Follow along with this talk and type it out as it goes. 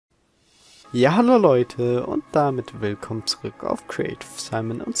Ja, hallo Leute und damit willkommen zurück auf Creative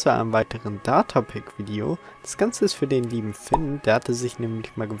Simon und zu einem weiteren Datapack Video. Das Ganze ist für den lieben Finn, der hatte sich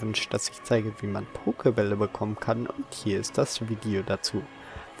nämlich mal gewünscht, dass ich zeige, wie man Pokebälle bekommen kann, und hier ist das Video dazu.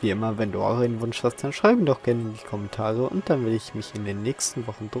 Wie immer, wenn du auch einen Wunsch hast, dann schreib ihn doch gerne in die Kommentare und dann will ich mich in den nächsten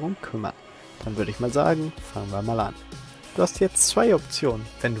Wochen drum kümmern. Dann würde ich mal sagen, fangen wir mal an. Du hast jetzt zwei Optionen.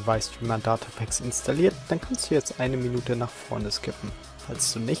 Wenn du weißt, wie man Datapacks installiert, dann kannst du jetzt eine Minute nach vorne skippen.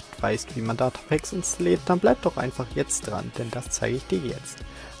 Falls du nicht weißt, wie man Datapacks installiert, dann bleib doch einfach jetzt dran, denn das zeige ich dir jetzt.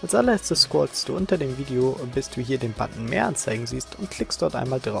 Als allererstes scrollst du unter dem Video, bis du hier den Button Mehr anzeigen siehst und klickst dort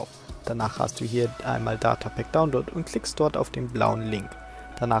einmal drauf. Danach hast du hier einmal Datapack Download und klickst dort auf den blauen Link.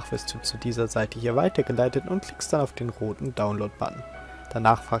 Danach wirst du zu dieser Seite hier weitergeleitet und klickst dann auf den roten Download-Button.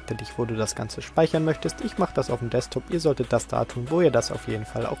 Danach fragt er dich, wo du das Ganze speichern möchtest. Ich mache das auf dem Desktop, ihr solltet das da tun, wo ihr das auf jeden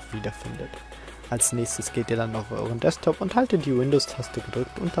Fall auch wiederfindet. Als nächstes geht ihr dann auf euren Desktop und haltet die Windows-Taste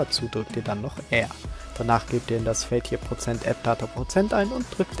gedrückt und dazu drückt ihr dann noch R. Danach gebt ihr in das Feld hier %AppData % ein und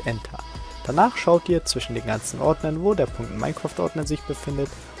drückt Enter. Danach schaut ihr zwischen den ganzen Ordnern, wo der .Minecraft-Ordner sich befindet,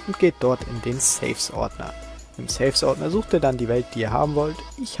 und geht dort in den Saves-Ordner. Im Saves-Ordner sucht ihr dann die Welt, die ihr haben wollt.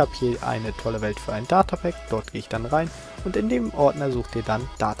 Ich habe hier eine tolle Welt für ein Datapack, dort gehe ich dann rein und in dem Ordner sucht ihr dann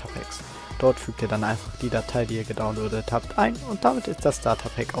Datapacks. Dort fügt ihr dann einfach die Datei, die ihr gedownloadet habt, ein und damit ist das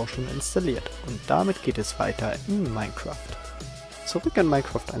Datapack auch schon installiert. Und damit geht es weiter in Minecraft. Zurück in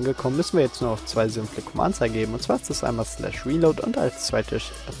Minecraft angekommen, müssen wir jetzt nur noch zwei simple Commands eingeben, und zwar ist das einmal /reload und als zweites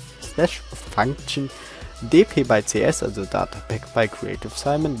 /function dp bei cs, also Datapack bei Creative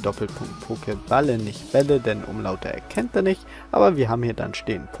Simon, Doppelpunkt POKEBÄLLEN, nicht Bälle, denn Umlaute erkennt er nicht, aber wir haben hier dann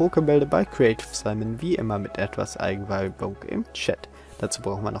stehen Pokebälle bei Creative Simon, wie immer mit etwas Eigenwerbung im Chat. Dazu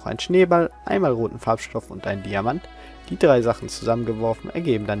brauchen wir noch einen Schneeball, einmal roten Farbstoff und einen Diamant. Die drei Sachen zusammengeworfen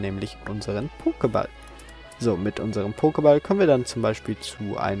ergeben dann nämlich unseren Pokeball. So, mit unserem Pokeball können wir dann zum Beispiel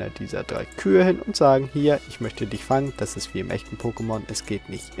zu einer dieser drei Kühe hin und sagen, hier, ich möchte dich fangen. Das ist wie im echten Pokémon, es geht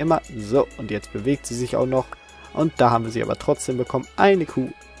nicht immer. So, und jetzt bewegt sie sich auch noch. Und da haben wir sie aber trotzdem bekommen. Eine Kuh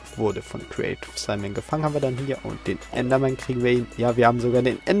wurde von Creative Simon gefangen, haben wir dann hier. Und den Enderman kriegen wir ihn. Ja, wir haben sogar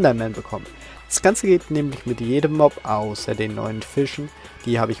den Enderman bekommen. Das Ganze geht nämlich mit jedem Mob, außer den neuen Fischen.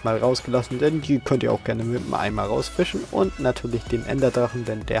 Die habe ich mal rausgelassen, denn die könnt ihr auch gerne mit dem Eimer rausfischen. Und natürlich den Enderdrachen,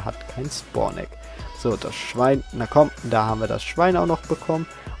 denn der hat kein Spawn-Egg. So, das Schwein, na komm, da haben wir das Schwein auch noch bekommen.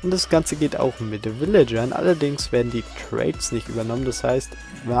 Und das Ganze geht auch mit Villagern, allerdings werden die Trades nicht übernommen. Das heißt,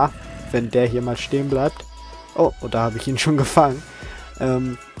 ja, wenn der hier mal stehen bleibt, oh, da habe ich ihn schon gefangen.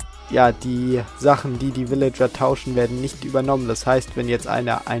 Ja, die Sachen, die die Villager tauschen, werden nicht übernommen. Das heißt, wenn jetzt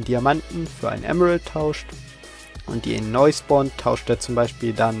einer einen Diamanten für ein Emerald tauscht und die ihn neu spawnt, tauscht er zum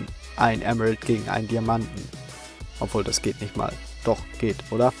Beispiel dann ein Emerald gegen einen Diamanten. Obwohl, das geht nicht mal. Doch, geht,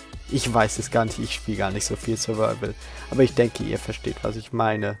 oder? Ich weiß es gar nicht, ich spiele gar nicht so viel Survival. Aber ich denke, ihr versteht, was ich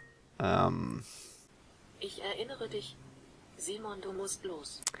meine. Ich erinnere dich. Simon, du musst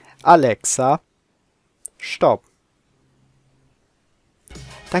los. Alexa, stopp.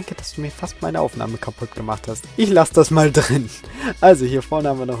 Danke, dass du mir fast meine Aufnahme kaputt gemacht hast. Ich lasse das mal drin. Also hier vorne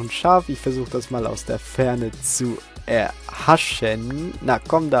haben wir noch ein Schaf. Ich versuche das mal aus der Ferne zu erhaschen. Na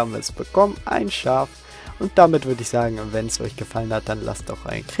komm, da haben wir es bekommen. Ein Schaf. Und damit würde ich sagen, wenn es euch gefallen hat, dann lasst doch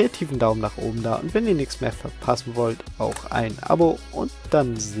einen kreativen Daumen nach oben da. Und wenn ihr nichts mehr verpassen wollt, auch ein Abo. Und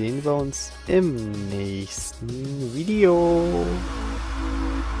dann sehen wir uns im nächsten Video.